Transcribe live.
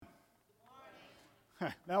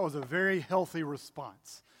That was a very healthy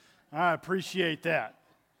response. I appreciate that.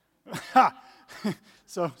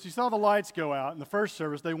 So she saw the lights go out in the first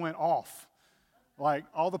service. They went off. Like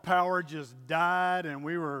all the power just died, and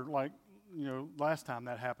we were like, last time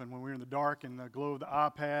that happened when we were in the dark and the glow of the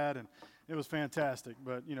iPad, and it was fantastic.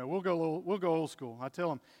 But we'll go old school. I tell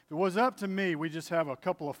them if it was up to me, we just have a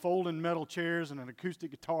couple of folding metal chairs and an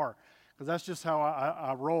acoustic guitar, because that's just how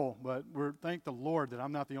I roll. But thank the Lord that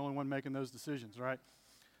I'm not the only one making those decisions, right?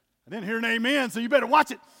 I didn't hear an amen, so you better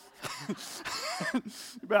watch it.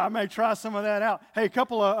 But I may try some of that out. Hey, a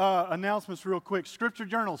couple of announcements real quick. Scripture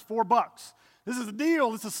journals, $4. This is a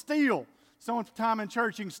deal. This is a steal. Someone's time in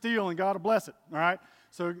church, you can steal, and God will bless it, all right?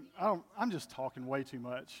 So I'm just talking way too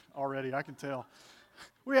much already, I can tell.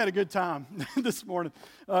 We had a good time this morning.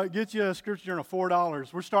 Get you a Scripture journal,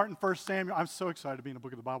 $4. We're starting 1 Samuel. I'm so excited to be in the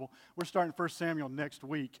book of the Bible. We're starting 1 Samuel next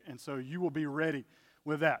week, and so you will be ready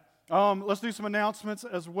with that. Let's do some announcements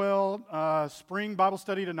as well. Spring Bible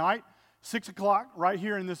study tonight, 6 o'clock, right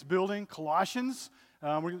here in this building, Colossians.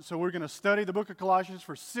 So we're going to study the book of Colossians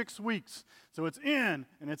for 6 weeks. So it's in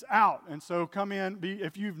and it's out. And so come in.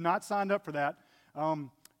 If you've not signed up for that,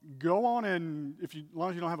 go on and, as long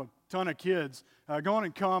as you don't have a ton of kids, go on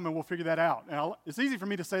and come and we'll figure that out. And it's easy for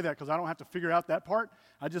me to say that because I don't have to figure out that part.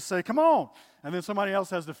 I just say, come on. And then somebody else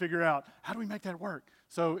has to figure out, how do we make that work?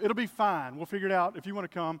 So it'll be fine. We'll figure it out. If you want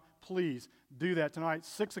to come, please do that tonight,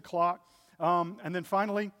 6 o'clock. And then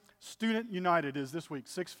finally, Student United is this week,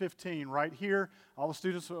 6:15, right here. All the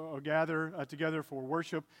students will gather together for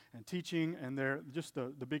worship and teaching, and they're just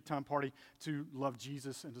the big time party to love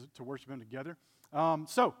Jesus and to worship Him together.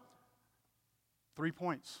 So, 3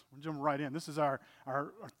 points. We're jumping right in. This is our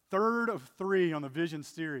third of 3 on the Vision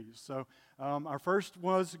series. So, our first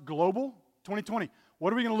was global, 2020.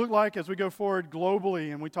 What are we going to look like as we go forward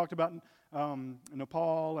globally? And we talked about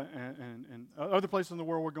Nepal and other places in the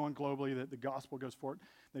world we're going globally, that the gospel goes forward,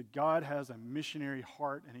 that God has a missionary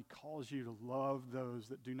heart and He calls you to love those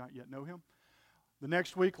that do not yet know Him. The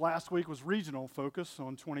next week, last week, was regional focus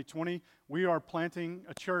on 2020. We are planting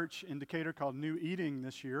a church in Decatur called New Eden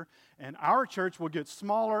this year, and our church will get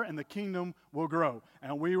smaller and the kingdom will grow,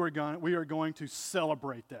 and we are going to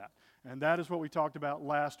celebrate that. And that is what we talked about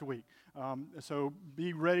last week. So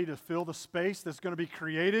be ready to fill the space that's going to be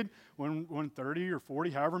created when 30 or 40,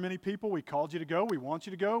 however many people, we called you to go. We want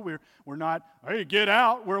you to go. We're not, hey, get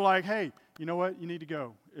out. We're like, hey, you know what? You need to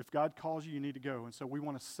go. If God calls you, you need to go. And so we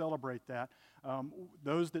want to celebrate that.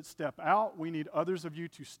 Those that step out, we need others of you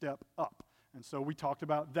to step up. And so we talked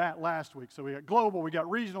about that last week. So we got global, we got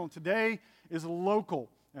regional, and today is local.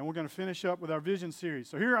 And we're going to finish up with our vision series.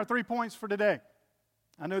 So here are 3 points for today.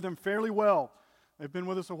 I know them fairly well. They've been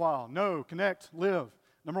with us a while. Know, connect, live.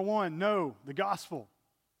 Number 1, know the gospel.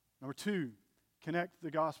 Number 2, connect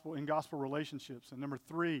the gospel in gospel relationships. And number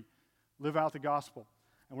 3, live out the gospel.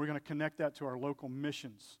 And we're going to connect that to our local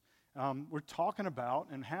missions. We're talking about,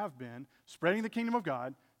 and have been, spreading the kingdom of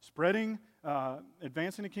God,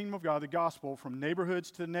 advancing the kingdom of God, the gospel, from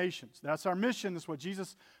neighborhoods to the nations. That's our mission. That's what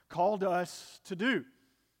Jesus called us to do.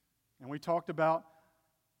 And we talked about,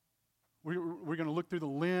 we're going to look through the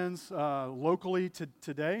lens locally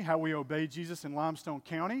today, how we obey Jesus in Limestone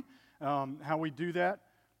County, how we do that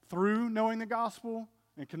through knowing the gospel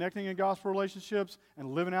and connecting in gospel relationships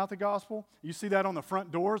and living out the gospel. You see that on the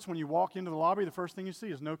front doors when you walk into the lobby. The first thing you see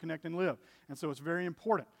is know, connect, and live. And so it's very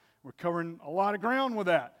important. We're covering a lot of ground with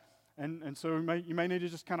that. And so you may need to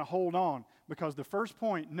just kind of hold on, because the first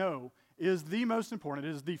point, know, is the most important.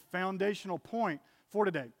 It is the foundational point for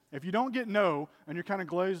today. If you don't get no, and you're kind of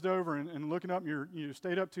glazed over and looking up, and you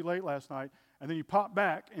stayed up too late last night, and then you pop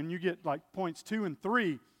back and you get like points 2 and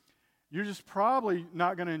 3, you're just probably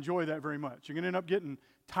not going to enjoy that very much. You're going to end up getting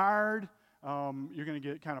tired. You're going to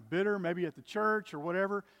get kind of bitter, maybe at the church or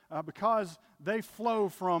whatever, because they flow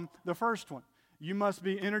from the first one. You must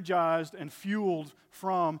be energized and fueled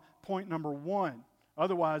from point number 1.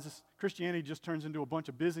 Otherwise, Christianity just turns into a bunch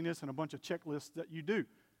of busyness and a bunch of checklists that you do.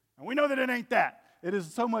 And we know that it ain't that. It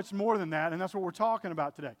is so much more than that, and that's what we're talking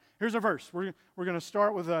about today. Here's a verse. We're going to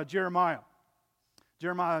start with Jeremiah.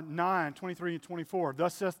 Jeremiah 9, 23 and 24.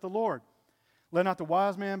 Thus saith the Lord, let not the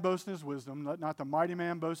wise man boast in his wisdom, let not the mighty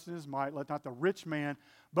man boast in his might, let not the rich man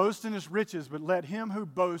boast in his riches, but let him who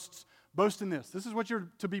boasts boast in this. This is what you're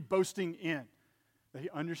to be boasting in, that he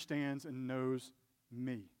understands and knows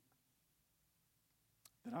me.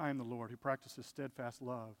 That I am the Lord who practices steadfast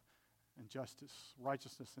love and justice,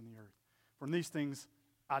 righteousness in the earth. From these things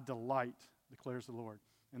I delight, declares the Lord.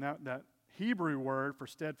 And that Hebrew word for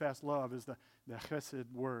steadfast love is the chesed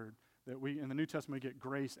word that we, in the New Testament, we get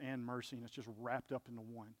grace and mercy, and it's just wrapped up into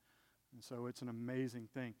one. And so it's an amazing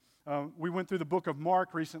thing. We went through the book of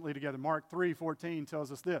Mark recently together. Mark 3:14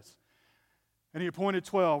 tells us this. And he appointed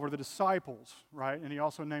 12, or the disciples, right? And he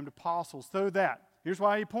also named apostles, so that, here's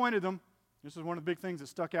why he appointed them. This is one of the big things that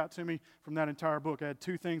stuck out to me from that entire book. I had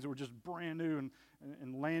two things that were just brand new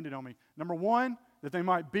and landed on me. Number one, that they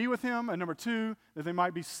might be with him, and number two, that they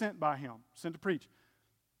might be sent by him, sent to preach.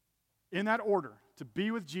 In that order, to be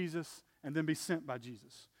with Jesus and then be sent by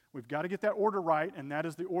Jesus. We've got to get that order right, and that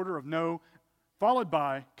is the order of know, followed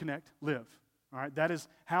by connect, live. All right, that is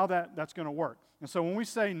how that's going to work. And so when we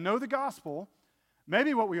say know the gospel,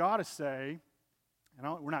 maybe what we ought to say,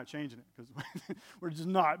 and we're not changing it because we're just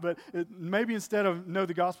not, but maybe instead of know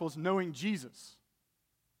the gospel, it's knowing Jesus.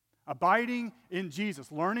 Abiding in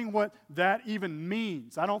Jesus, learning what that even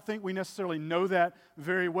means. I don't think we necessarily know that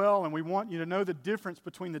very well, and we want you to know the difference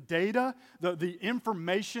between the data, the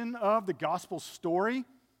information of the gospel story,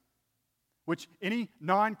 which any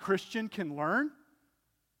non-Christian can learn,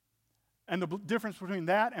 and the difference between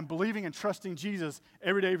that and believing and trusting Jesus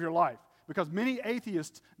every day of your life. Because many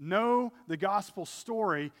atheists know the gospel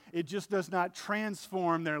story, it just does not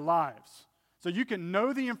transform their lives. So you can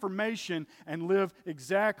know the information and live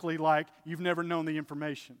exactly like you've never known the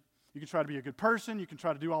information. You can try to be a good person, you can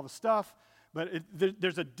try to do all the stuff, but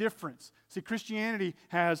there's a difference. See, Christianity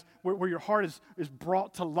has where your heart is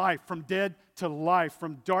brought to life, from dead to life,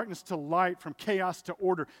 from darkness to light, from chaos to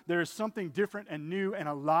order. There is something different and new and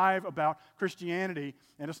alive about Christianity,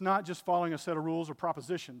 and it's not just following a set of rules or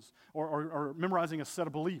propositions or memorizing a set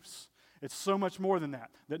of beliefs. It's so much more than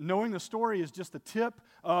that. That knowing the story is just the tip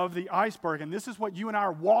of the iceberg, and this is what you and I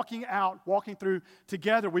are walking through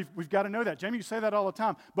together. We've got to know that. Jamey, you say that all the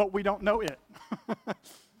time, but we don't know it.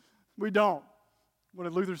 We don't. What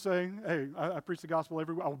did Luther say? Hey, I preach the gospel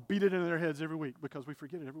every week. I'll beat it into their heads every week because we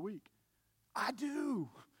forget it every week. I do.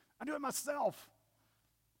 I do it myself.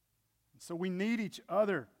 And so we need each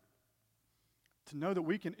other to know that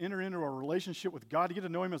we can enter into a relationship with God, to get to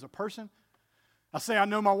know Him as a person. I say I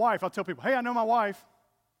know my wife. I'll tell people, hey, I know my wife.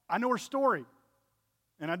 I know her story.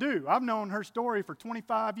 And I do. I've known her story for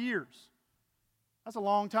 25 years. That's a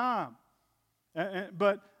long time.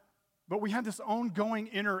 But we have this ongoing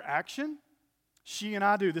interaction. She and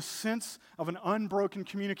I do, this sense of an unbroken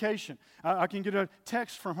communication. I can get a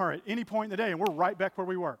text from her at any point in the day, and we're right back where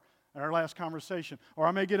we were at our last conversation. Or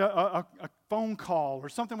I may get a phone call, or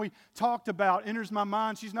something we talked about enters my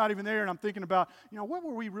mind. She's not even there, and I'm thinking about, what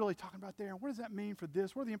were we really talking about there? And what does that mean for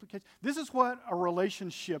this? What are the implications? This is what a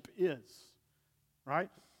relationship is, right?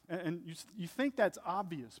 And you think that's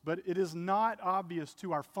obvious, but it is not obvious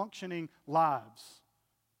to our functioning lives.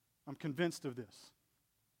 I'm convinced of this.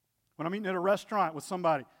 When I'm eating at a restaurant with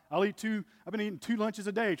somebody, I've been eating 2 lunches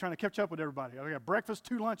a day trying to catch up with everybody. I got breakfast,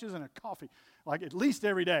 2 lunches, and a coffee, like at least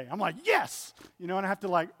every day. I'm like, yes! And I have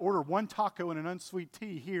to order 1 taco and an unsweet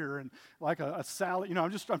tea here and like a salad.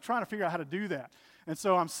 I'm trying to figure out how to do that. And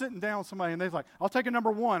so I'm sitting down with somebody and they're like, I'll take a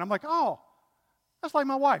number 1. I'm like, oh, that's like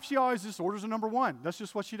my wife. She always just orders a number 1. That's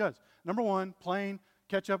just what she does. Number 1, plain,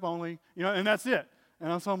 ketchup only, and that's it.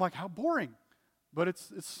 And so I'm like, how boring. But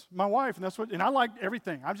it's my wife, and I like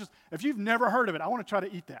everything. If you've never heard of it, I want to try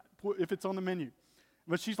to eat that if it's on the menu.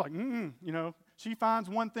 But she's like, she finds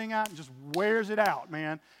one thing out and just wears it out,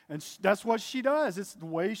 man. And that's what she does. It's the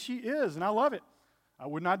way she is, and I love it. I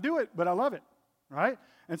would not do it, but I love it, right?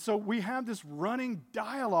 And so we have this running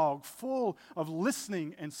dialogue full of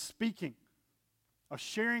listening and speaking, of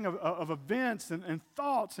sharing of events and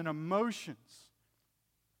thoughts and emotions,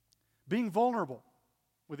 being vulnerable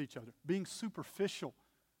with each other, being superficial.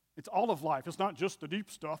 It's all of life. It's not just the deep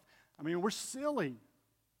stuff. We're silly.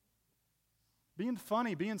 Being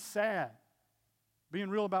funny, being sad, being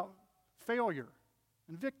real about failure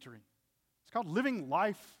and victory. It's called living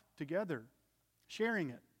life together,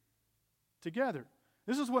 sharing it together.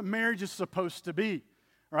 This is what marriage is supposed to be,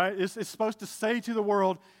 right? It's supposed to say to the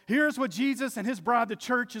world, here's what Jesus and His bride, the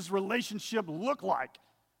church's relationship look like.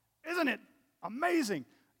 Isn't it amazing?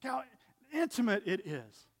 How intimate it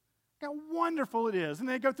is. How wonderful it is. And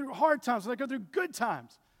they go through hard times, and they go through good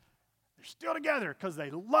times. They're still together because they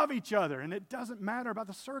love each other, and it doesn't matter about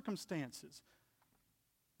the circumstances.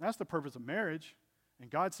 That's the purpose of marriage. And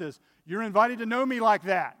God says, you're invited to know me like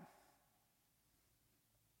that.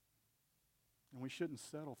 And we shouldn't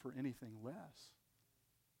settle for anything less.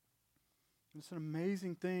 It's an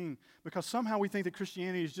amazing thing because somehow we think that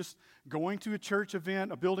Christianity is just going to a church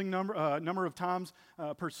event, a building number of times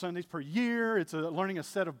per Sundays per year. It's learning a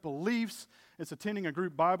set of beliefs. It's attending a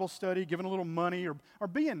group Bible study, giving a little money, or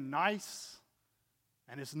being nice.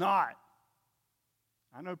 And it's not.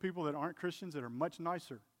 I know people that aren't Christians that are much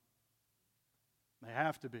nicer. They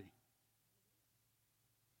have to be.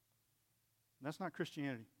 That's not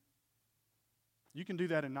Christianity. You can do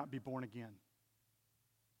that and not be born again.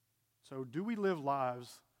 So do we live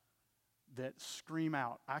lives that scream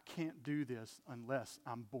out, I can't do this unless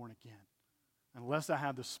I'm born again, unless I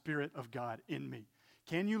have the Spirit of God in me?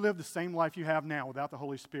 Can you live the same life you have now without the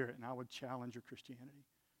Holy Spirit? And I would challenge your Christianity.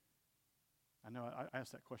 I know I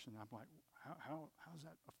asked that question, and I'm like, how does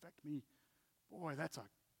that affect me? Boy,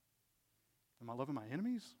 am I loving my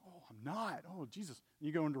enemies? Oh, I'm not. Oh, Jesus. And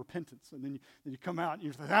you go into repentance, and then you come out, and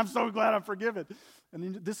you say, I'm so glad I'm forgiven. And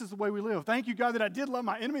then this is the way we live. Thank you, God, that I did love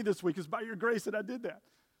my enemy this week. It's by your grace that I did that.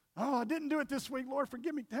 Oh, I didn't do it this week. Lord,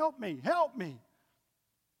 forgive me. Help me. Help me.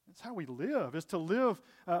 That's how we live, is to live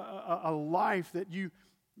a life that you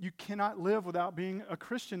cannot live without being a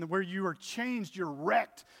Christian, where you are changed, you're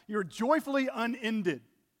wrecked, you're joyfully unended.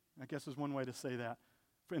 I guess is one way to say that.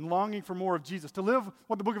 And longing for more of Jesus. To live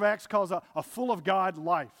what the book of Acts calls a full of God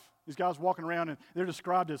life. These guys walking around and they're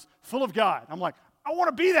described as full of God. I'm like, I want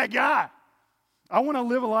to be that guy. I want to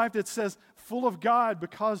live a life that says full of God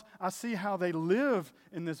because I see how they live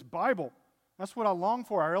in this Bible. That's what I long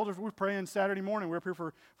for. Our elders, we're praying Saturday morning. We're up here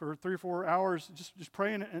for 3 or 4 hours just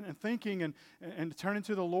praying and thinking and turning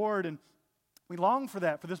to the Lord. And we long for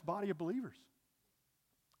that, for this body of believers.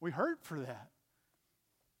 We hurt for that.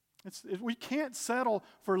 We can't settle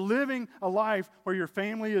for living a life where your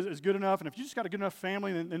family is good enough, and if you just got a good enough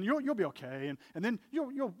family, then you'll be okay, and then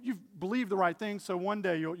you've believed the right thing, so one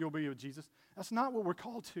day you'll be with Jesus. That's not what we're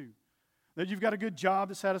called to. That you've got a good job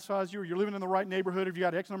that satisfies you, or you're living in the right neighborhood, or if you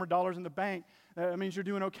got X number of dollars in the bank, that means you're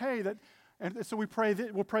doing okay. And so we'll pray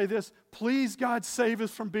this: please, God, save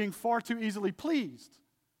us from being far too easily pleased.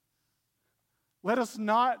 Let us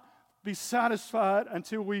not be satisfied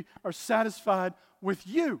until we are satisfied with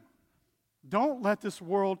you. Don't let this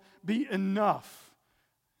world be enough.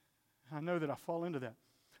 I know that I fall into that.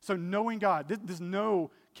 So knowing God, this know,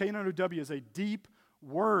 K-N-O-W, is a deep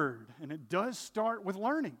word, and it does start with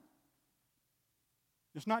learning.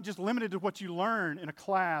 It's not just limited to what you learn in a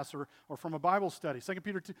class or from a Bible study. 2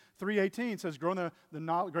 Peter 3:18 says, grow in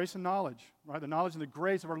the grace and knowledge, right? The knowledge and the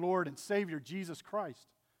grace of our Lord and Savior, Jesus Christ.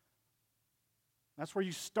 That's where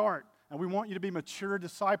you start. And we want you to be mature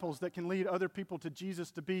disciples that can lead other people to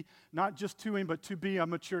Jesus, to be not just to Him, but to be a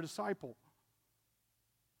mature disciple.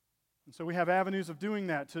 And so we have avenues of doing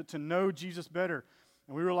that, to know Jesus better.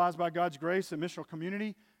 And we realize by God's grace that missional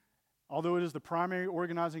community, although it is the primary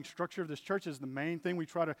organizing structure of this church, is the main thing we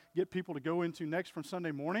try to get people to go into next from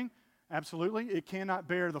Sunday morning. Absolutely. It cannot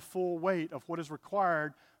bear the full weight of what is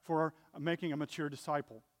required for making a mature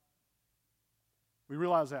disciple. We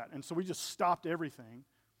realize that. And so we just stopped everything.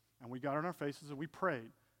 And we got on our faces and we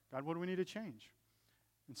prayed, God, what do we need to change?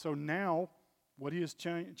 And so now, what He has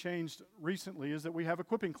changed recently is that we have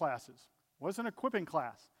equipping classes. What's an equipping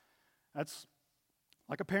class? That's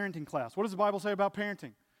like a parenting class. What does the Bible say about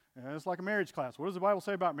parenting? It's like a marriage class. What does the Bible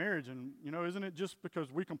say about marriage? And, isn't it just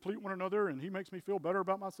because we complete one another and He makes me feel better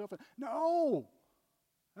about myself? No,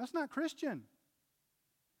 that's not Christian.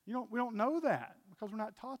 We don't know that because we're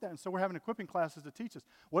not taught that. And so we're having equipping classes to teach us.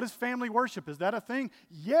 What is family worship? Is that a thing?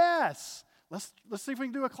 Yes. Let's see if we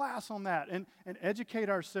can do a class on that and educate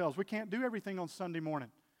ourselves. We can't do everything on Sunday morning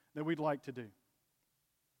that we'd like to do.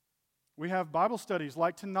 We have Bible studies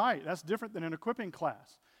like tonight. That's different than an equipping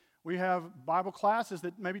class. We have Bible classes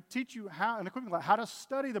that maybe teach you how to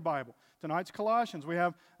study the Bible. Tonight's Colossians. We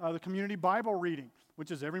have the community Bible reading,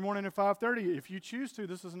 which is every morning at 5:30. If you choose to,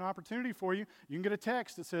 this is an opportunity for you. You can get a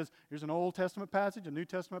text that says, here's an Old Testament passage, a New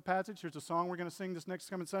Testament passage. Here's a song we're going to sing this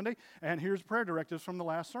next coming Sunday. And here's prayer directives from the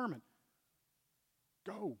last sermon.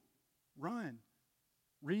 Go, run,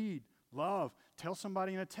 read, love. Tell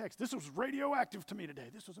somebody in a text, this was radioactive to me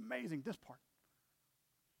today. This was amazing, this part.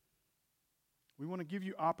 We want to give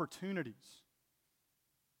you opportunities.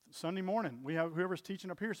 Sunday morning, we have whoever's teaching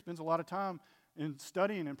up here spends a lot of time in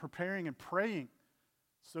studying and preparing and praying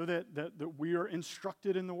so that we are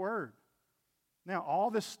instructed in the Word. Now, all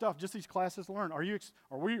this stuff, just these classes learned. Are you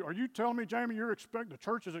telling me, Jamey, the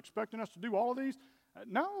church is expecting us to do all of these?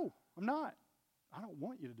 No, I'm not. I don't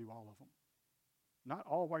want you to do all of them. Not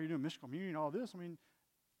all while you're doing mission community and all this.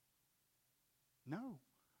 No.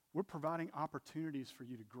 We're providing opportunities for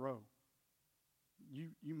you to grow.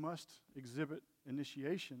 You must exhibit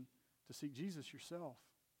initiation to seek Jesus yourself.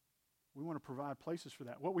 We want to provide places for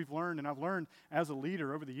that. What we've learned, and I've learned as a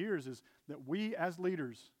leader over the years, is that we as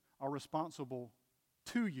leaders are responsible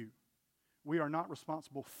to you. We are not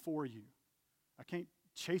responsible for you. I can't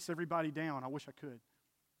chase everybody down. I wish I could.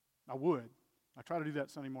 I would. I try to do that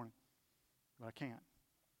Sunday morning, but I can't.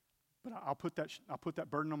 But I'll put that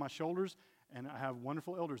burden on my shoulders, and I have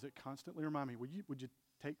wonderful elders that constantly remind me, would you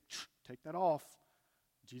take that off?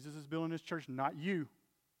 Jesus is building his church, not you.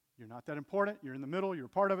 You're not that important. You're in the middle. You're a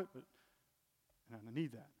part of it. And I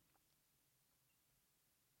need that.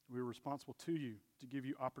 We're responsible to you to give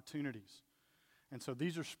you opportunities. And so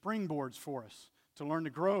these are springboards for us to learn to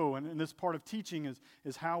grow. And this part of teaching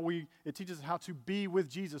is how it teaches us how to be with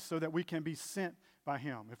Jesus so that we can be sent by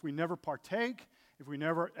him. If we never partake, if we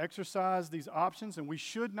never exercise these options, and we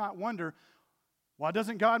should not wonder, why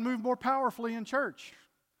doesn't God move more powerfully in church?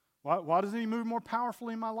 Why doesn't he move more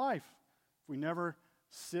powerfully in my life? If we never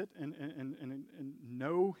sit and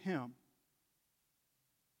know him,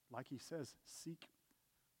 like he says, seek,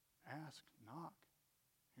 ask, knock.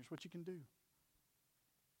 Here's what you can do.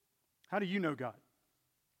 How do you know God?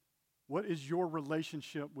 What is your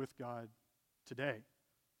relationship with God today?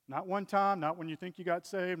 Not one time, not when you think you got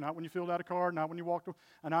saved, not when you filled out a card, not when you walked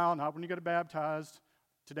an aisle, not when you got baptized.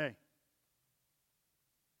 Today.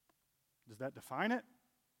 Does that define it?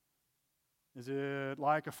 Is it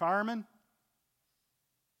like a fireman?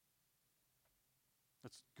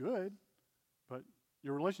 That's good, but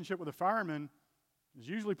your relationship with a fireman is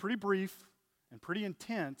usually pretty brief and pretty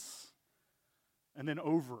intense and then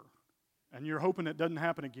over. And you're hoping it doesn't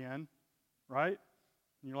happen again, right?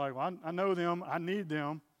 And you're like, well, I know them, I need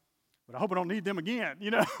them, but I hope I don't need them again,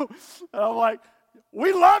 And I'm like,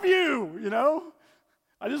 we love you,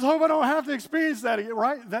 I just hope I don't have to experience that again,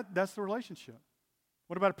 right? That's the relationship.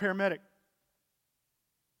 What about a paramedic?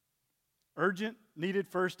 Urgent, needed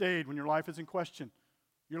first aid when your life is in question.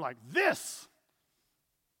 You're like, this!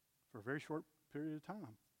 For a very short period of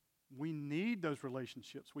time. We need those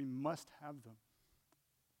relationships. We must have them.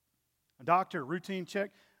 A doctor, routine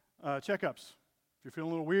checkups. If you're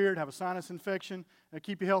feeling a little weird, have a sinus infection,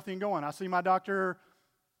 keep you healthy and going. I see my doctor,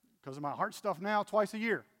 because of my heart stuff now, twice a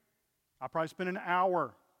year. I probably spend an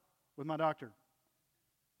hour with my doctor.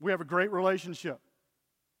 We have a great relationship.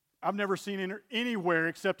 I've never seen her anywhere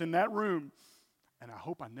except in that room, and I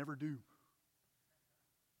hope I never do.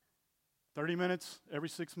 30 minutes every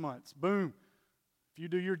 6 months. Boom. If you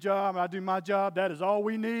do your job, I do my job, that is all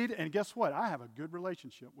we need. And guess what? I have a good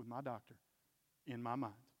relationship with my doctor in my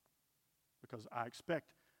mind because I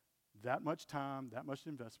expect that much time, that much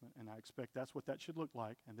investment, and I expect that's what that should look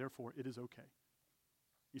like, and therefore it is okay.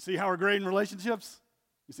 You see how we're grading relationships?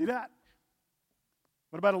 You see that?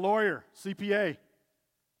 What about a lawyer, CPA?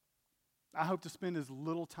 I hope to spend as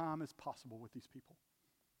little time as possible with these people,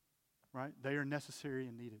 right? They are necessary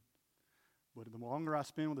and needed. But the longer I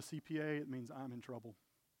spend with a CPA, it means I'm in trouble.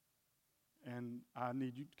 And I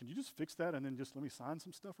need you, can you just fix that and then just let me sign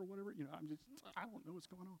some stuff or whatever? I don't know what's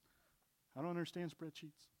going on. I don't understand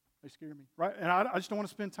spreadsheets. They scare me, right? And I just don't want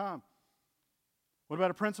to spend time. What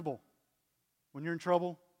about a principal? When you're in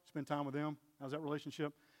trouble, spend time with them. How's that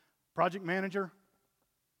relationship? Project manager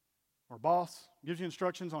or boss gives you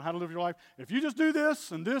instructions on how to live your life. If you just do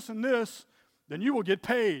this and this and this, then you will get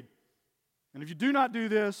paid. And if you do not do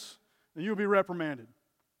this, then you'll be reprimanded.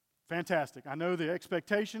 Fantastic. I know the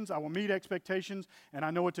expectations. I will meet expectations, and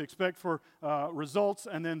I know what to expect for results,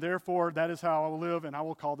 and then therefore that is how I will live, and I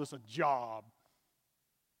will call this a job.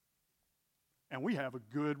 And we have a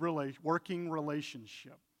good working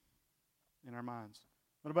relationship in our minds.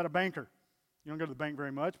 What about a banker? You don't go to the bank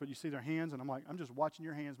very much, but you see their hands, and I'm like, I'm just watching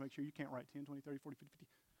your hands, make sure you can't write 10, 20, 30, 40, 50, 50.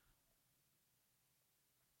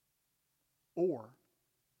 Or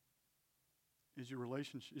is your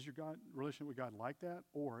relationship with God like that?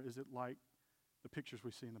 Or is it like the pictures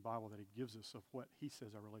we see in the Bible that he gives us of what he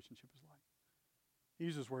says our relationship is like? He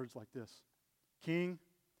uses words like this: king,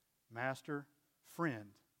 master, friend,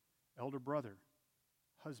 elder brother,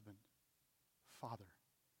 husband, father.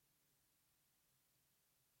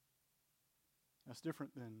 That's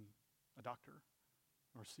different than a doctor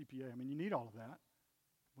or a CPA. I mean, you need all of that.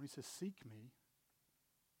 When he says, seek me,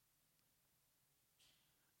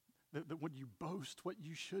 that what you boast, what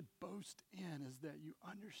you should boast in is that you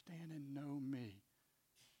understand and know me.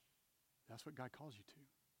 That's what God calls you to.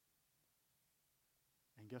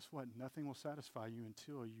 And guess what? Nothing will satisfy you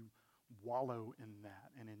until you wallow in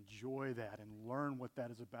that and enjoy that and learn what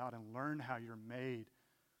that is about and learn how you're made.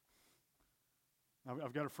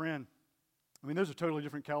 I've got a friend. I mean, those are totally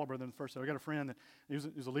different caliber than the first set. I got a friend that he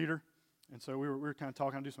was a leader, and so we were kind of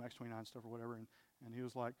talking. I do some Acts 29 stuff or whatever, and he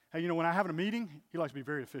was like, hey, when I'm having a meeting, he likes to be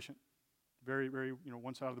very efficient, very, very,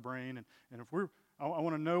 one side of the brain. And if I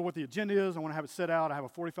want to know what the agenda is. I want to have it set out. I have a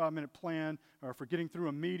 45-minute plan for getting through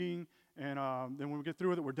a meeting, and then when we get through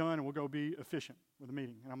with it, we're done, and we'll go be efficient with the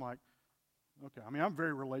meeting. And I'm like, okay. I mean, I'm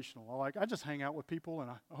very relational. I just hang out with people,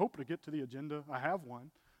 and I hope to get to the agenda. I have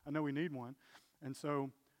one. I know we need one. And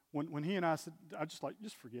so when he and I said, I just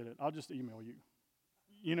forget it. I'll just email you,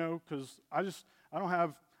 because I don't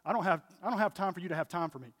have I don't have time for you to have time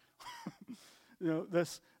for me.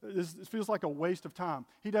 This feels like a waste of time.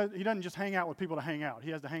 He doesn't just hang out with people to hang out.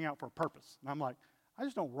 He has to hang out for a purpose. And I'm like, I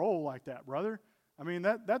just don't roll like that, brother. I mean,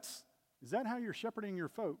 is that how you're shepherding your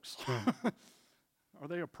folks? Are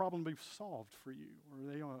they a problem to be solved for you? Or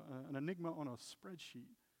are they an enigma on a spreadsheet?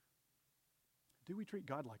 Do we treat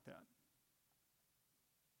God like that?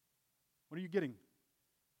 What are you getting?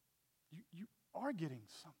 You are getting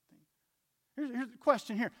something. Here's the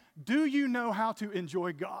question here. Do you know how to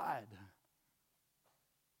enjoy God?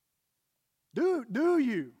 Do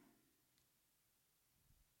you?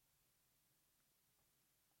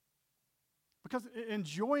 Because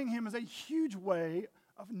enjoying Him is a huge way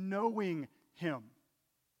of knowing Him.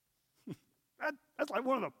 That's like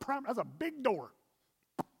one of the that's a big door.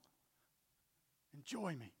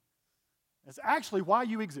 Enjoy me. That's actually why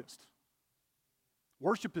you exist.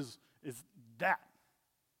 Worship is that.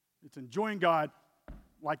 It's enjoying God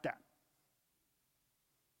like that.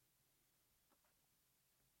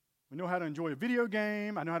 We know how to enjoy a video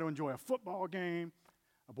game. I know how to enjoy a football game,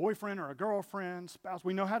 a boyfriend or a girlfriend, spouse.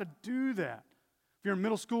 We know how to do that. If you're in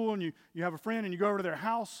middle school and you have a friend and you go over to their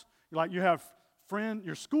house, you have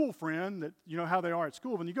your school friend that you know how they are at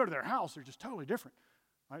school. When you go to their house, they're just totally different.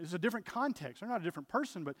 Right? It's a different context. They're not a different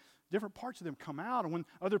person, but different parts of them come out. And when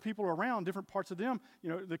other people are around, different parts of them,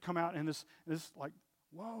 they come out and this like,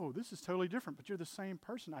 whoa, this is totally different, but you're the same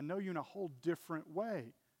person. I know you in a whole different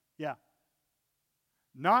way. Yeah.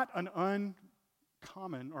 Not an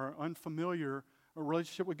uncommon or unfamiliar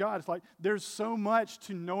relationship with God. It's like there's so much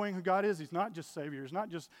to knowing who God is. He's not just Savior. He's not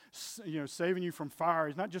just saving you from fire.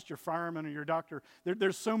 He's not just your fireman or your doctor.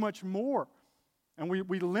 There's so much more. And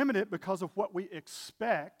we limit it because of what we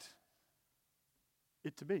expect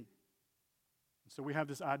it to be. And so we have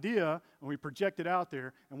this idea and we project it out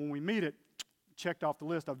there, and when we meet it, checked off the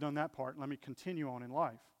list, I've done that part. Let me continue on in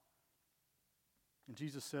life. And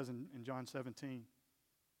Jesus says in John 17,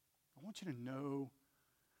 I want you to know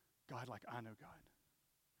God like I know God.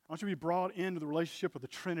 I want you to be brought into the relationship of the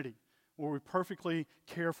Trinity, where we perfectly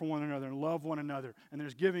care for one another and love one another, and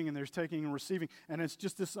there's giving and there's taking and receiving, and it's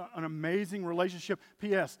just an amazing relationship.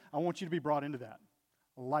 P.S., I want you to be brought into that,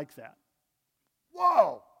 like that.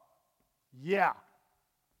 Whoa! Yeah.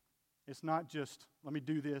 It's not just, let me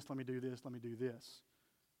do this, let me do this, let me do this.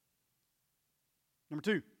 Number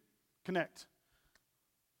 2, connect.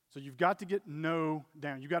 So you've got to get know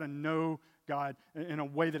down. You've got to know God in a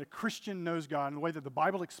way that a Christian knows God, in a way that the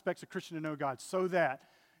Bible expects a Christian to know God, so that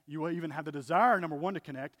you will even have the desire, number 1, to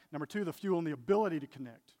connect. Number 2, the fuel and the ability to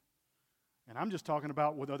connect. And I'm just talking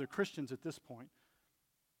about with other Christians at this point.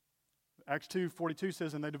 Acts 2:42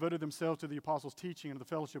 says, and they devoted themselves to the apostles' teaching and to the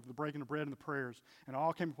fellowship, the breaking of bread and the prayers. And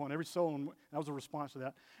all came upon every soul, and that was a response to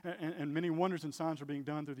that. And many wonders and signs were being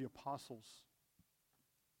done through the apostles.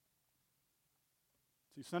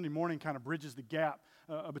 See, Sunday morning kind of bridges the gap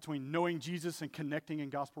between knowing Jesus and connecting in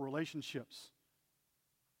gospel relationships.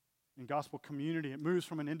 In gospel community, it moves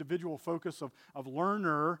from an individual focus of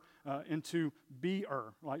learner into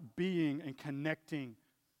beer, like being and connecting,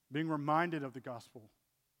 being reminded of the gospel.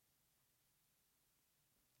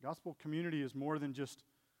 Gospel community is more than just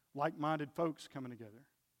like-minded folks coming together.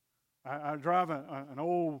 I drive an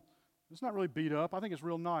old, it's not really beat up, I think it's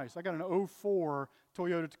real nice. I got an 04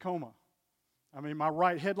 Toyota Tacoma. I mean, my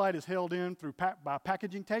right headlight is held in by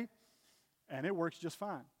packaging tape, and it works just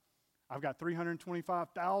fine. I've got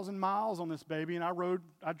 325,000 miles on this baby, and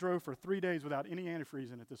I drove for 3 days without any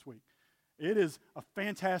antifreeze in it this week. It is a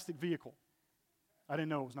fantastic vehicle. I didn't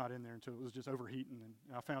know it was not in there until it was just overheating, and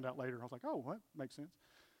I found out later. I was like, oh, that makes sense.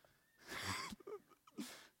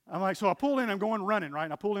 I'm like, so I pulled in, I'm going running, right?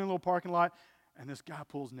 And I pulled in a little parking lot, and this guy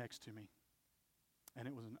pulls next to me. And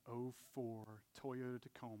it was an 04 Toyota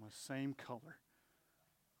Tacoma, same color.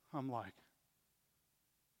 I'm like,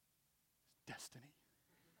 destiny.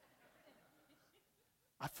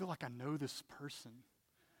 I feel like I know this person.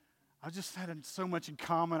 I just had so much in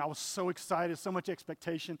common. I was so excited, so much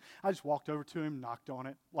expectation. I just walked over to him, knocked on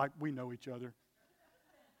it, like we know each other.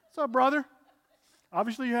 What's up, brother?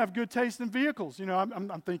 Obviously, you have good taste in vehicles.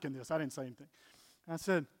 I'm thinking this. I didn't say anything. I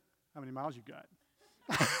said, how many miles you got?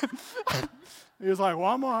 He was like, well,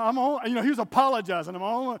 I'm on, he was apologizing. I'm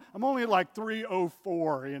only at like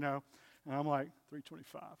 304, And I'm like,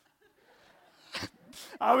 325.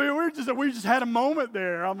 I mean, we just had a moment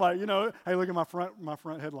there. I'm like, hey, look at my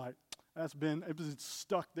front headlight. It was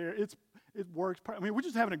stuck there. It works. I mean, we're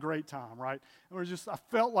just having a great time, right? And I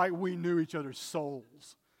felt like we knew each other's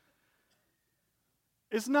souls.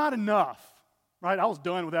 It's not enough, right? I was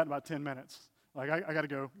done with that in about 10 minutes. Like, I got to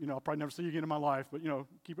go. I'll probably never see you again in my life, but,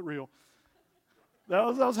 keep it real. That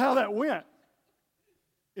was how that went.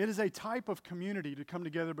 It is a type of community to come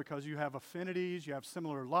together because you have affinities, you have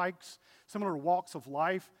similar likes, similar walks of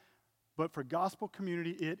life. But for gospel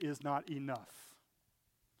community, it is not enough.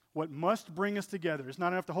 What must bring us together, it's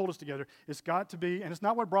not enough to hold us together. It's got to be, and it's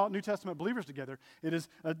not what brought New Testament believers together. It is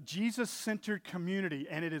a Jesus-centered community,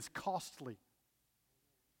 and it is costly.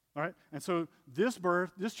 All right? And so this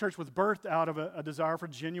church was birthed out of a desire for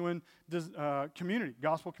genuine community,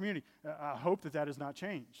 gospel community. I hope that has not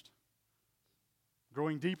changed.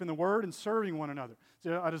 Growing deep in the Word and serving one another.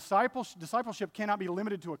 So a discipleship cannot be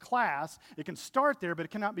limited to a class. It can start there, but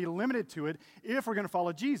it cannot be limited to it if we're going to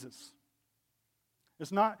follow Jesus.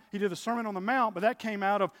 It's not, he did the Sermon on the Mount, but that came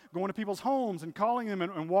out of going to people's homes and calling them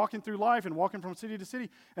and walking through life and walking from city to city.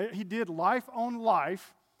 He did life on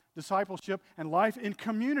life, discipleship, and life in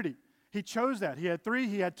community. He chose that. He had 3,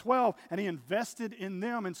 he had 12, and he invested in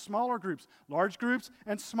them in smaller groups, large groups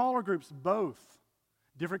and smaller groups, both.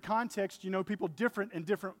 Different contexts, people different in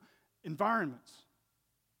different environments.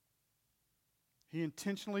 He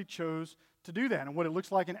intentionally chose to do that. And what it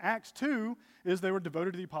looks like in Acts 2 is they were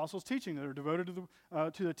devoted to the apostles' teaching. They were devoted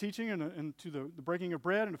to the teaching and to the breaking of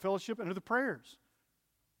bread and the fellowship and to the prayers.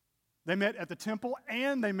 They met at the temple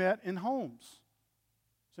and they met in homes.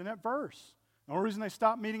 It's in that verse. The only reason they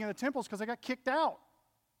stopped meeting in the temple is because they got kicked out.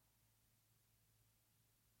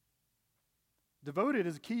 Devoted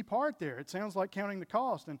is a key part there. It sounds like counting the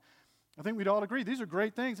cost. And I think we'd all agree these are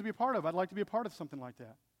great things to be a part of. I'd like to be a part of something like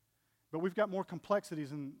that. But we've got more complexities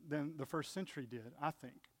than the first century did, I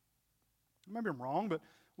think. Maybe I'm wrong, but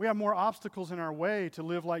we have more obstacles in our way to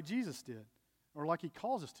live like Jesus did, or like he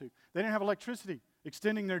calls us to. They didn't have electricity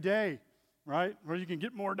extending their day, right? Where you can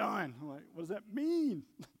get more done. I'm like, what does that mean?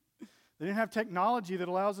 They didn't have technology that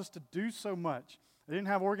allows us to do so much. They didn't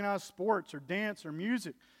have organized sports or dance or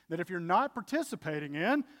music that if you're not participating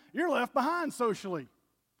in, you're left behind socially.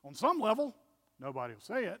 On some level, nobody will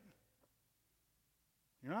say it.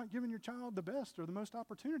 You're not giving your child the best or the most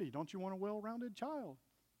opportunity. Don't you want a well-rounded child?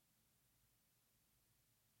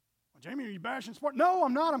 Well, Jamey, are you bashing sport? No,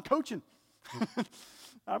 I'm not. I'm coaching.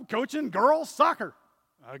 I'm coaching girls soccer.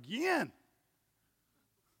 Again.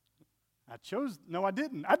 No, I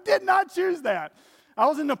didn't. I did not choose that. I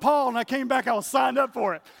was in Nepal and I came back, I was signed up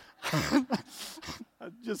for it. I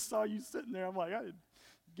just saw you sitting there. I'm like, I'm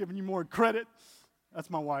giving you more credit. That's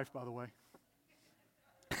my wife, by the way.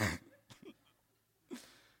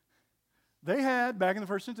 They had, back in the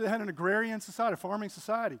first century, they had an agrarian society, a farming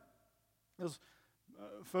society. It was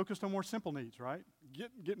focused on more simple needs, right?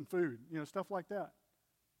 Getting food, stuff like that.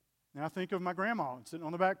 Now I think of my grandma sitting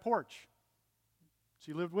on the back porch.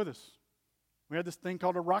 She lived with us. We had this thing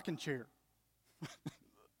called a rocking chair.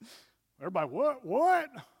 Everybody, what?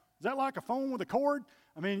 Is that like a phone with a cord?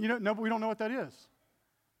 I mean, no, but we don't know what that is.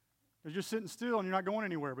 Because you're sitting still and you're not going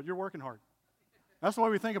anywhere, but you're working hard. That's the way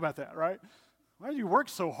we think about that, right? Why do you work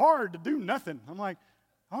so hard to do nothing? I'm like,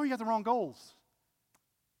 oh, you got the wrong goals.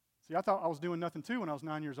 See, I thought I was doing nothing too when I was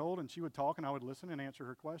 9 years old, and she would talk and I would listen and answer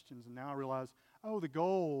her questions. And now I realize, oh, the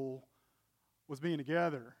goal was being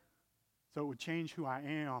together so it would change who I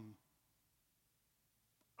am.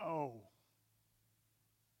 Oh.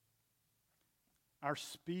 Our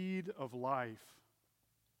speed of life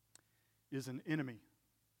is an enemy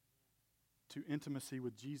to intimacy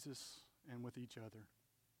with Jesus and with each other.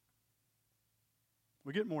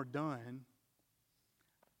 We get more done.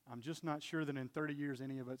 I'm just not sure that in 30 years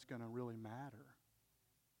any of it's going to really matter.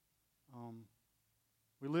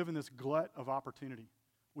 We live in this glut of opportunity.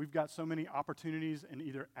 We've got so many opportunities and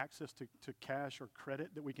either access to cash or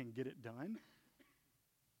credit that we can get it done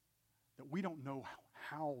that we don't know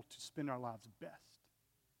how to spend our lives best.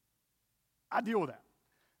 I deal with that.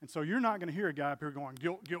 And so you're not going to hear a guy up here going,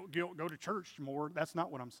 guilt, guilt, guilt, go to church more. That's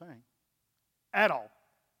not what I'm saying at all.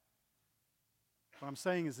 What I'm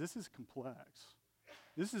saying is this is complex.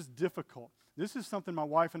 This is difficult. This is something my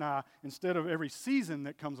wife and I, instead of every season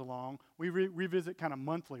that comes along, we revisit kind of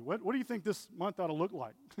monthly. What do you think this month ought to look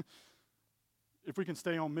like? If we can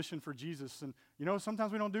stay on mission for Jesus. And,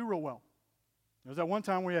 sometimes we don't do real well. There was that one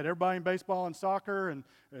time we had everybody in baseball and soccer and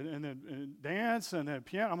dance and then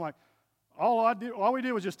piano. I'm like, all we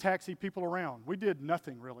did was just taxi people around. We did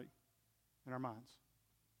nothing really in our minds.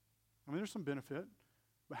 I mean, there's some benefit.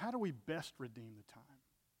 But how do we best redeem the time?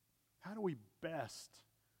 How do we best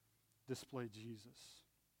display Jesus?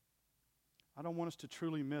 I don't want us to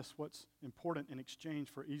truly miss what's important in exchange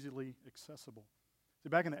for easily accessible. See,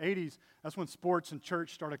 back in the 80s, that's when sports and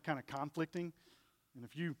church started kind of conflicting. And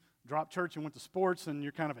if you dropped church and went to sports, then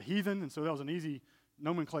you're kind of a heathen. And so that was an easy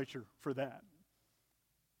nomenclature for that.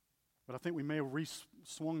 But I think we may have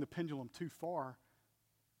swung the pendulum too far.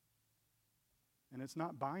 And it's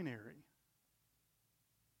not binary.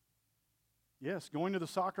 Yes, going to the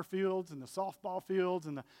soccer fields and the softball fields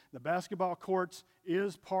and the basketball courts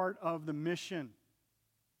is part of the mission.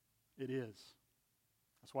 It is.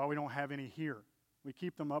 That's why we don't have any here. We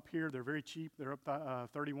keep them up here. They're very cheap. They're up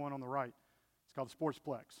 31 on the right. It's called the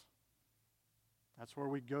Sportsplex. That's where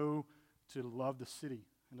we go to love the city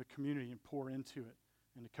and the community and pour into it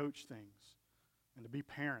and to coach things and to be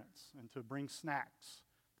parents and to bring snacks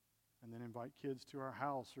and then invite kids to our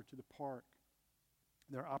house or to the park.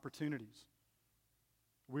 There are opportunities.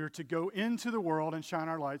 We're to go into the world and shine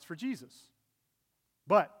our lights for Jesus.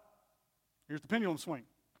 But, here's the pendulum swing.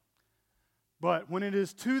 But when it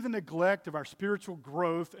is to the neglect of our spiritual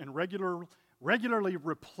growth and regularly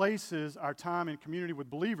replaces our time in community with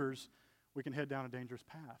believers, we can head down a dangerous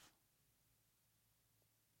path.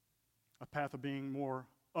 A path of being more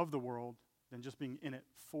of the world than just being in it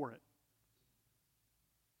for it.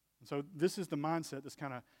 And so this is the mindset that's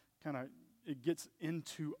kind of it gets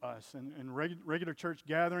into us. And regular church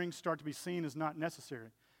gatherings start to be seen as not necessary.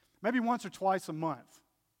 Maybe once or twice a month.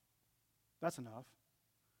 That's enough.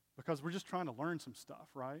 Because we're just trying to learn some stuff,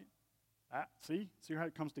 right? See how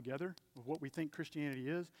it comes together with what we think Christianity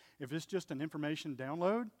is? If it's just an information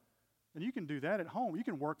download, then you can do that at home. You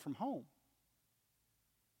can work from home.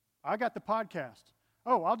 I got the podcast.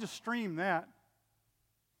 Oh, I'll just stream that.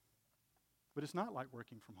 But it's not like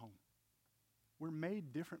working from home. We're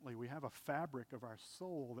made differently. We have a fabric of our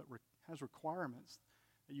soul that has requirements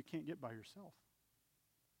that you can't get by yourself.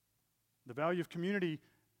 The value of community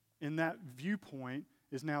in that viewpoint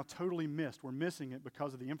is now totally missed. We're missing it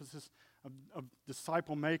because of the emphasis of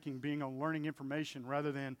disciple making being on learning information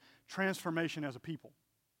rather than transformation as a people.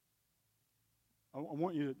 I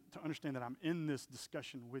want you to understand that I'm in this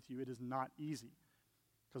discussion with you. It is not easy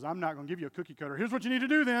because I'm not going to give you a cookie cutter. Here's what you need to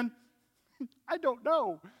do then. I don't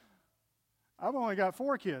know. I've only got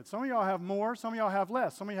 4 kids. Some of y'all have more. Some of y'all have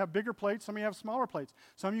less. Some of you have bigger plates. Some of you have smaller plates.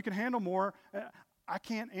 Some of you can handle more. I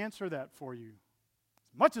can't answer that for you.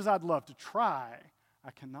 As much as I'd love to try,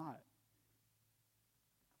 I cannot.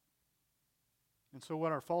 And so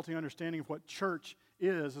what our faulty understanding of what church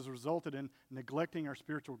is has resulted in neglecting our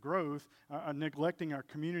spiritual growth, neglecting our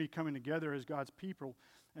community coming together as God's people,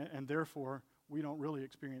 and therefore we don't really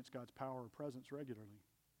experience God's power or presence regularly.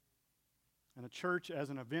 And a church as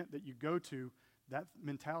an event that you go to, that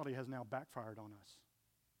mentality has now backfired on us.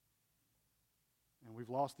 And we've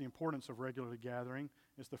lost the importance of regularly gathering.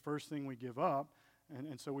 It's the first thing we give up.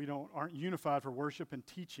 And so we aren't unified for worship and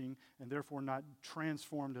teaching, and therefore not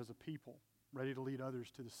transformed as a people, ready to lead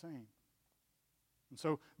others to the same. And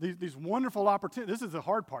so these wonderful opportunities, this is the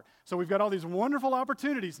hard part. So we've got all these wonderful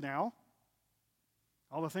opportunities now,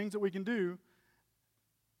 all the things that we can do,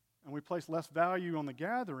 and we place less value on the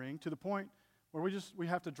gathering to the point where we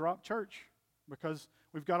have to drop church because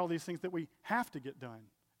we've got all these things that we have to get done.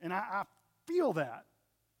 And I feel that.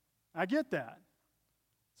 I get that.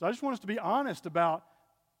 So I just want us to be honest about,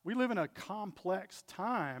 we live in a complex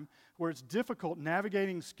time where it's difficult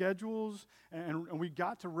navigating schedules, and we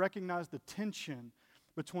got to recognize the tension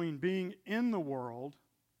between being in the world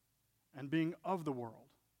and being of the world.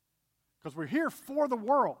 Because we're here for the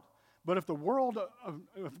world. But if the world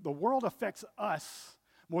affects us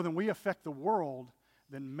more than we affect the world,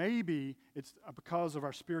 then maybe it's because of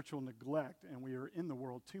our spiritual neglect and we are in the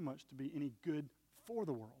world too much to be any good for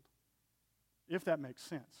the world. If that makes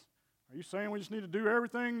sense. Are you saying we just need to do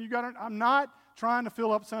everything you got? I'm not trying to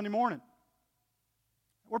fill up Sunday morning.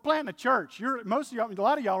 We're planting a church. A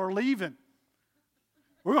lot of y'all are leaving.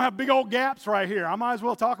 We're going to have big old gaps right here. I might as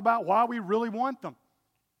well talk about why we really want them.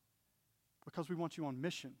 Because we want you on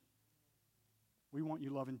mission. We want you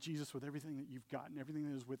loving Jesus with everything that you've got and everything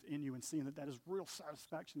that is within you and seeing that is real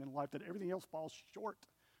satisfaction in life, that everything else falls short.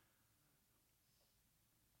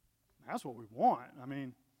 That's what we want. I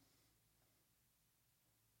mean,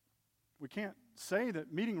 we can't say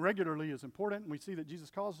that meeting regularly is important, and we see that Jesus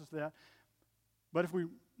calls us to that. But when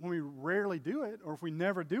we rarely do it, or if we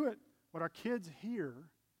never do it, what our kids hear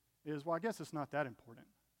is, well, I guess it's not that important.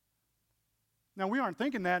 Now, we aren't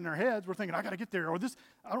thinking that in our heads. We're thinking, I got to get there, or this,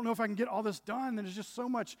 I don't know if I can get all this done, and there's just so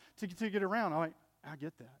much to get around. I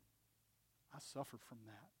get that. I suffer from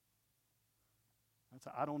that. That's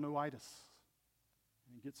I don't know-itis.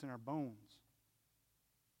 And it gets in our bones.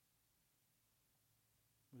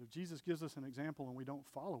 But if Jesus gives us an example and we don't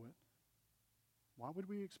follow it, why would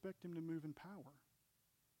we expect him to move in power?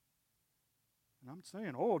 And I'm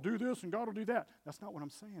saying, do this and God will do that. That's not what I'm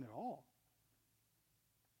saying at all.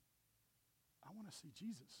 I want to see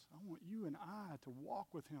Jesus. I want you and I to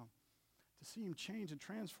walk with him, to see him change and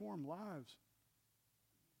transform lives.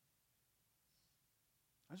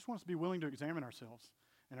 I just want us to be willing to examine ourselves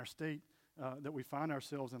and our state that we find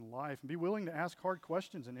ourselves in life and be willing to ask hard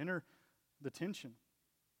questions and enter the tension.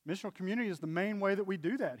 Missional community is the main way that we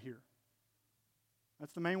do that here.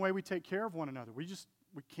 That's the main way we take care of one another. We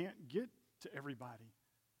can't get to everybody.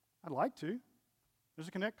 I'd like to. There's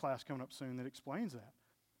a Connect class coming up soon that explains that.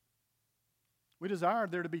 We desire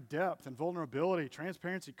there to be depth and vulnerability,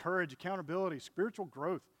 transparency, courage, accountability, spiritual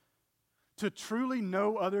growth, to truly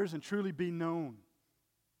know others and truly be known.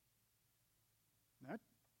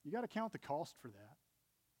 You got to count the cost for that.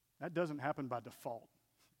 That doesn't happen by default.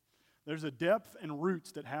 There's a depth and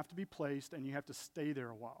roots that have to be placed, and you have to stay there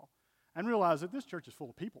a while. And realize that this church is full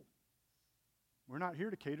of people. We're not here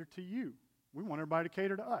to cater to you. We want everybody to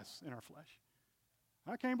cater to us in our flesh.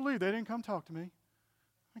 I can't believe they didn't come talk to me.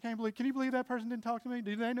 Can you believe that person didn't talk to me?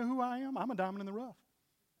 Do they know who I am? I'm a diamond in the rough.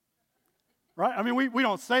 Right? I mean, we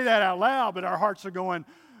don't say that out loud, but our hearts are going,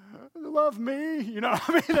 love me. You know,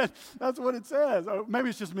 I mean, that's what it says. Oh, maybe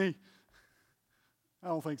it's just me. I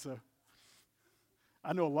don't think so.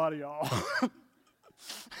 I know a lot of y'all.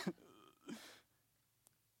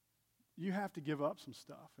 You have to give up some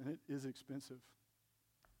stuff, and it is expensive,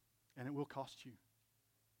 and it will cost you.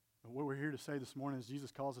 But what we're here to say this morning is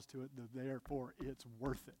Jesus calls us to it, therefore it's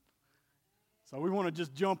worth it. So we want to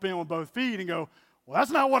just jump in with both feet and go, well,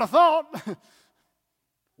 that's not what I thought.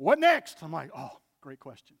 What next? I'm like, oh, great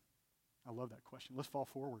question. I love that question. Let's fall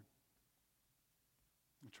forward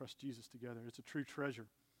and trust Jesus together. It's a true treasure.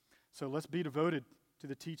 So let's be devoted to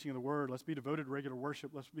the teaching of the Word. Let's be devoted to regular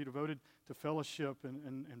worship. Let's be devoted to fellowship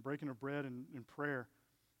and breaking of bread and prayer.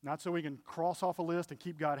 Not so we can cross off a list and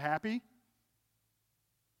keep God happy.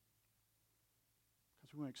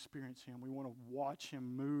 Because we want to experience Him. We want to watch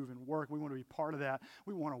Him move and work. We want to be part of that.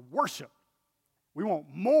 We want to worship. We want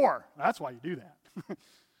more. That's why you do that.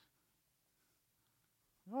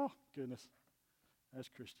 Oh, goodness. That's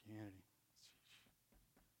Christianity.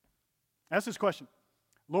 Ask this question.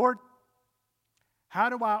 Lord, how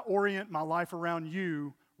do I orient my life around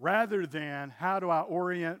you rather than how do I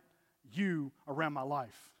orient you around my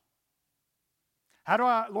life?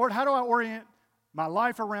 Lord, how do I orient my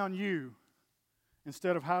life around you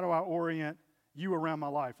instead of how do I orient you around my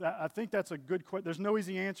life? I think that's a good question. There's no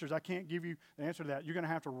easy answers. I can't give you the answer to that. You're going to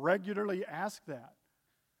have to regularly ask that.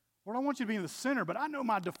 Lord, I want you to be in the center, but I know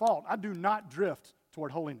my default. I do not drift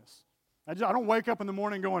toward holiness. I don't wake up in the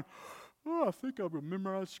morning going, oh, I think I've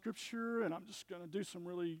memorized Scripture, and I'm just going to do some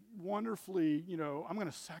really wonderfully, I'm going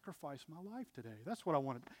to sacrifice my life today. That's what I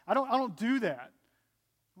want to do. I don't do that.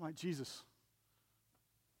 I'm like, Jesus,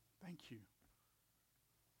 thank you.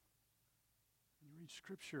 You read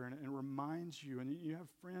Scripture, and it reminds you, and you have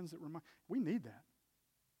friends that remind. We need that.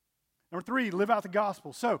 Number 3, live out the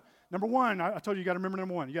gospel. So, number 1, I told you got to remember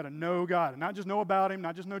number 1. You got to know God, and not just know about Him,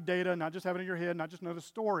 not just know data, not just have it in your head, not just know the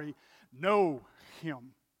story. Know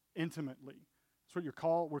Him intimately. That's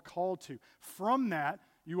what we're called to. From that,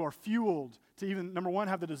 you are fueled to even, number 1,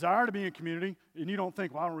 have the desire to be in community, and you don't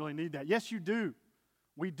think, well, I don't really need that. Yes, you do.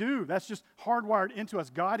 We do. That's just hardwired into us.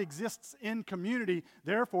 God exists in community.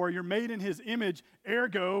 Therefore, you're made in His image.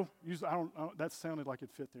 Ergo, that sounded like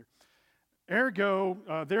it fit there.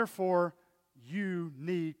 Ergo, therefore, you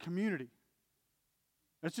need community.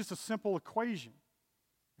 That's just a simple equation.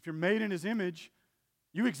 If you're made in His image,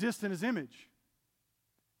 you exist in His image.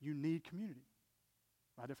 You need community,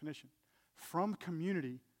 by definition. From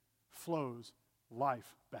community flows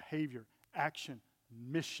life, behavior, action,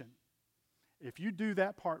 mission. If you do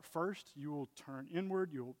that part first, you will turn inward,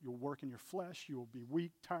 you'll work in your flesh, you will be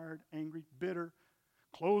weak, tired, angry, bitter,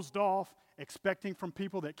 closed off, expecting from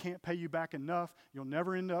people that can't pay you back enough. You'll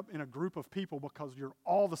never end up in a group of people because you're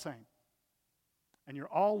all the same. And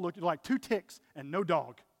you're all looking like 2 ticks and no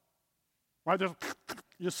dog. Right? You're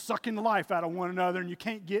just sucking the life out of one another and you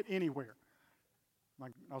can't get anywhere.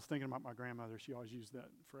 I was thinking about my grandmother. She always used that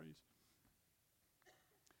phrase.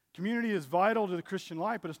 Community is vital to the Christian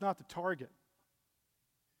life, but it's not the target.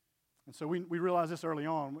 And so we realized this early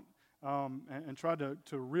on and tried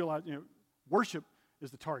to realize, worship is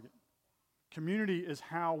the target. Community is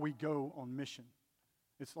how we go on mission.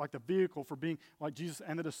 It's like the vehicle for being like Jesus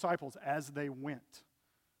and the disciples as they went.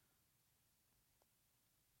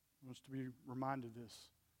 I want us to be reminded of this.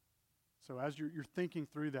 So as you're thinking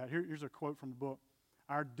through that, here's a quote from a book.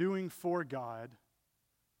 Our doing for God,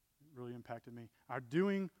 really impacted me. Our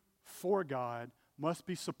doing for God must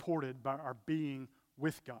be supported by our being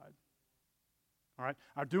with God. All right?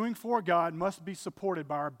 Our doing for God must be supported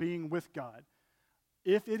by our being with God.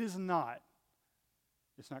 If it is not,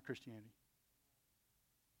 it's not Christianity.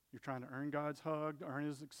 You're trying to earn God's hug, earn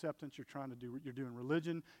His acceptance. You're doing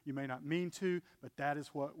religion. You may not mean to, but that is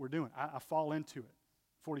what we're doing. I fall into it.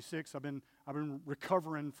 46. I've been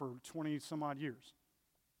recovering for 20 some odd years.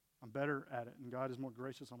 I'm better at it, and God is more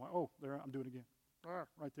gracious. I'm like, oh, there, I'm doing it again.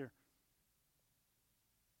 Right there.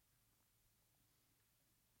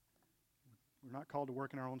 We're not called to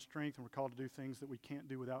work in our own strength, and we're called to do things that we can't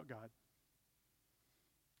do without God.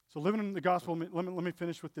 So living in the gospel, let me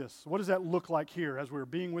finish with this. What does that look like here as we're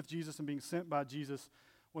being with Jesus and being sent by Jesus?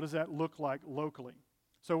 What does that look like locally?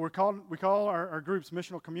 So we call our groups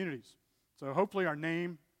missional communities. So hopefully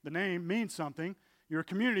the name means something. You're a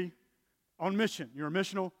community on mission. You're a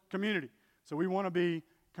missional community. So we want to be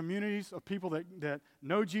communities of people that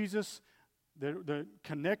know Jesus, that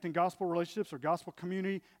connect in gospel relationships or gospel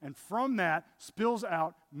community, and from that spills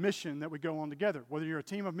out mission that we go on together. Whether you're a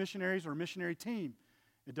team of missionaries or a missionary team,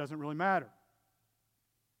 it doesn't really matter.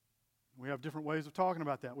 We have different ways of talking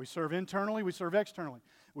about that. We serve internally, we serve externally.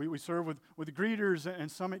 We serve with greeters and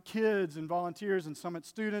Summit kids and volunteers and Summit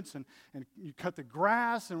students, and you cut the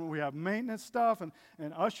grass, and we have maintenance stuff and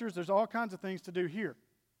ushers. There's all kinds of things to do here.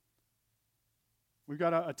 We've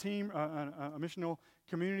got a team, a missional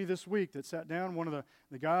community this week that sat down. One of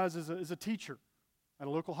the guys is a teacher at a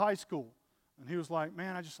local high school. And he was like,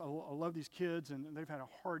 man, I love these kids, and they've had a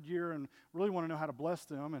hard year and really want to know how to bless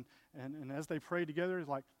them. And as they prayed together, he's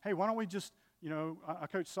like, hey, why don't we just, I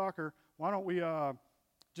coach soccer, why don't we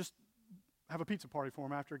just have a pizza party for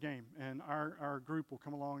them after a game, and our group will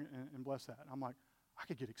come along and bless that. And I'm like, I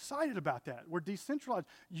could get excited about that. We're decentralized.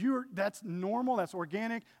 That's normal. That's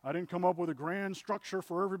organic. I didn't come up with a grand structure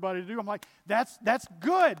for everybody to do. I'm like, that's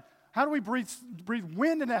good. How do we breathe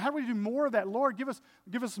wind in that? How do we do more of that? Lord, give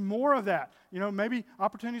us more of that. Maybe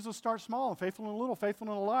opportunities will start small, and faithful in a little, faithful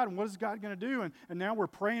in a lot. And what is God going to do? And now we're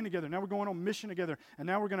praying together. Now we're going on mission together. And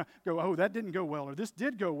now we're going to go, oh, that didn't go well, or this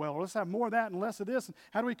did go well, or let's have more of that and less of this. And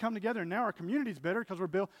how do we come together? And now our community's better because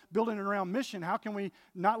we're building it around mission. How can we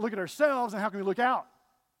not look at ourselves, and how can we look out?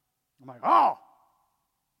 I'm like, oh,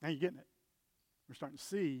 now you're getting it. We're starting to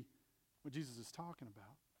see what Jesus is talking about.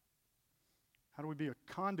 How do we be a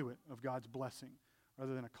conduit of God's blessing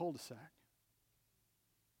rather than a cul-de-sac?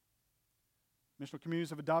 Missional communities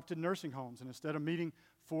have adopted nursing homes, and instead of meeting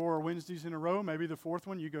 4 Wednesdays in a row, maybe the 4th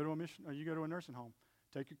one you go to a nursing home.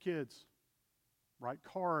 Take your kids, write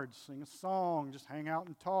cards, sing a song, just hang out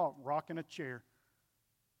and talk, rock in a chair.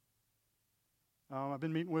 I've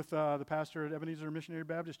been meeting with the pastor at Ebenezer Missionary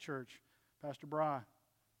Baptist Church, Pastor Bry.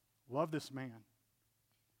 Love this man.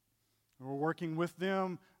 We're working with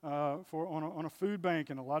them on a food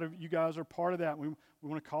bank, and a lot of you guys are part of that. We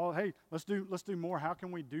want to call it, hey, let's do more. How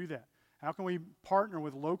can we do that? How can we partner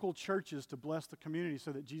with local churches to bless the community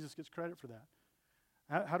so that Jesus gets credit for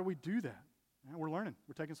that? How do we do that? And we're learning.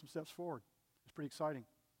 We're taking some steps forward. It's pretty exciting.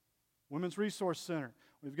 Women's Resource Center.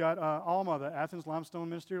 We've got ALMA, the Athens Limestone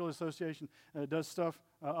Ministerial Association, that does stuff,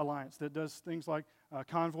 Alliance, that does things like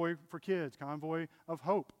Convoy for Kids, Convoy of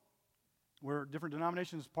Hope, where different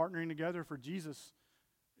denominations partnering together for Jesus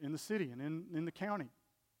in the city and in the county.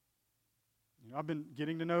 I've been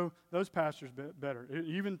getting to know those pastors better,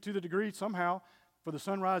 even to the degree somehow for the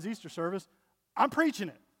Sunrise Easter service, I'm preaching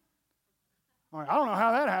it. I don't know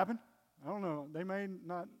how that happened. I don't know. They may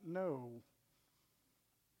not know.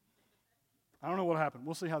 I don't know what happened.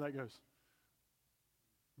 We'll see how that goes.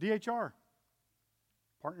 DHR,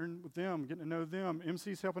 partnering with them, getting to know them.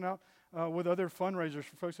 MC's helping out with other fundraisers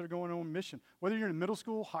for folks that are going on mission. Whether you're in middle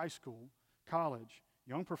school, high school, college,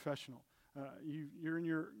 young professional, you're in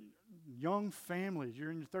your young families,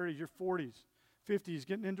 you're in your 30s, your 40s, 50s,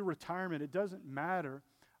 getting into retirement, it doesn't matter.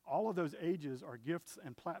 All of those ages are gifts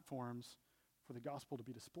and platforms for the gospel to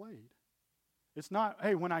be displayed. It's not,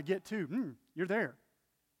 hey, when I get to, you're there.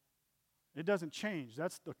 It doesn't change.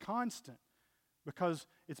 That's the constant, because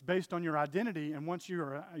it's based on your identity, and once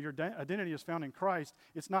your identity is found in Christ,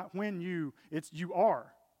 it's not when it's you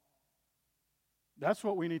are. That's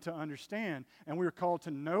what we need to understand, and we are called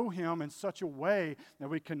to know Him in such a way that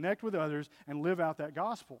we connect with others and live out that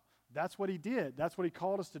gospel. That's what He did. That's what He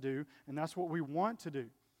called us to do, and that's what we want to do.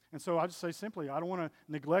 And so I just say simply, I don't want to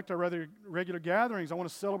neglect our regular gatherings. I want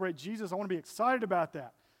to celebrate Jesus. I want to be excited about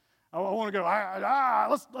that. I want to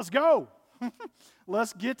go, let's go.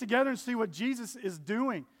 Let's get together and see what Jesus is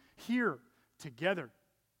doing here together.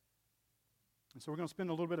 And so we're going to spend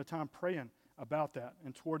a little bit of time praying about that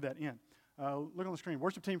and toward that end. Look on the screen.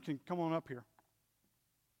 Worship team can come on up here.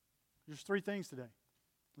 There's 3 things today.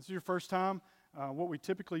 This is your first time. What we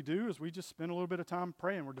typically do is we just spend a little bit of time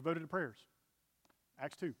praying. We're devoted to prayers.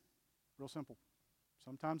 Acts 2. Real simple.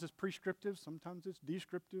 Sometimes it's prescriptive. Sometimes it's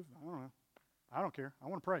descriptive. I don't know. I don't care. I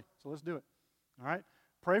want to pray. So let's do it. All right?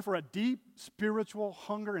 Pray for a deep spiritual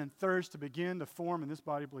hunger and thirst to begin to form in this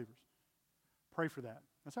body of believers. Pray for that.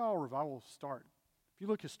 That's how all revivals start. If If you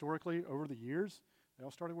look historically over the years, they all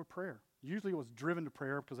started with prayer. Usually it was driven to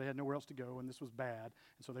prayer because they had nowhere else to go and this was bad.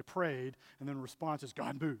 And so they prayed, and then the response is,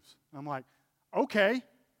 God moves. And I'm like, okay.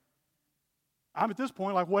 I'm at this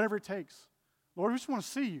point like, whatever it takes. Lord, we just want to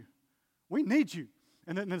see you. We need you.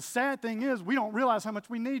 And then the sad thing is, we don't realize how much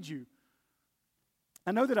we need you.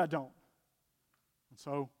 I know that I don't. And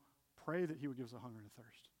so pray that he would give us a hunger and a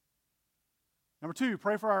thirst. Number 2,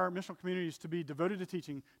 pray for our missional communities to be devoted to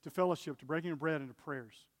teaching, to fellowship, to breaking of bread, and to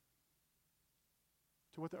prayers.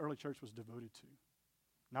 To what the early church was devoted to.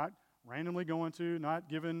 Not randomly going to, not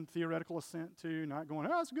giving theoretical assent to, not going,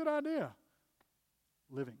 oh, that's a good idea.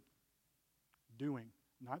 Living. Doing.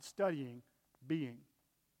 Not studying, being.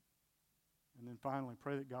 And then finally,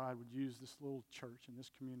 pray that God would use this little church and this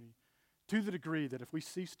community to the degree that if we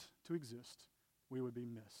ceased to exist, we would be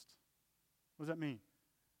missed. What does that mean?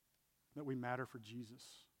 That we matter for Jesus,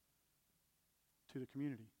 to the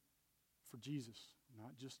community, for Jesus,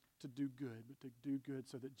 not just to do good, but to do good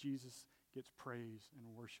so that Jesus gets praise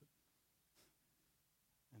and worship.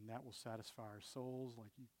 And that will satisfy our souls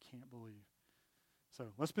like you can't believe. So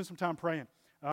let's spend some time praying.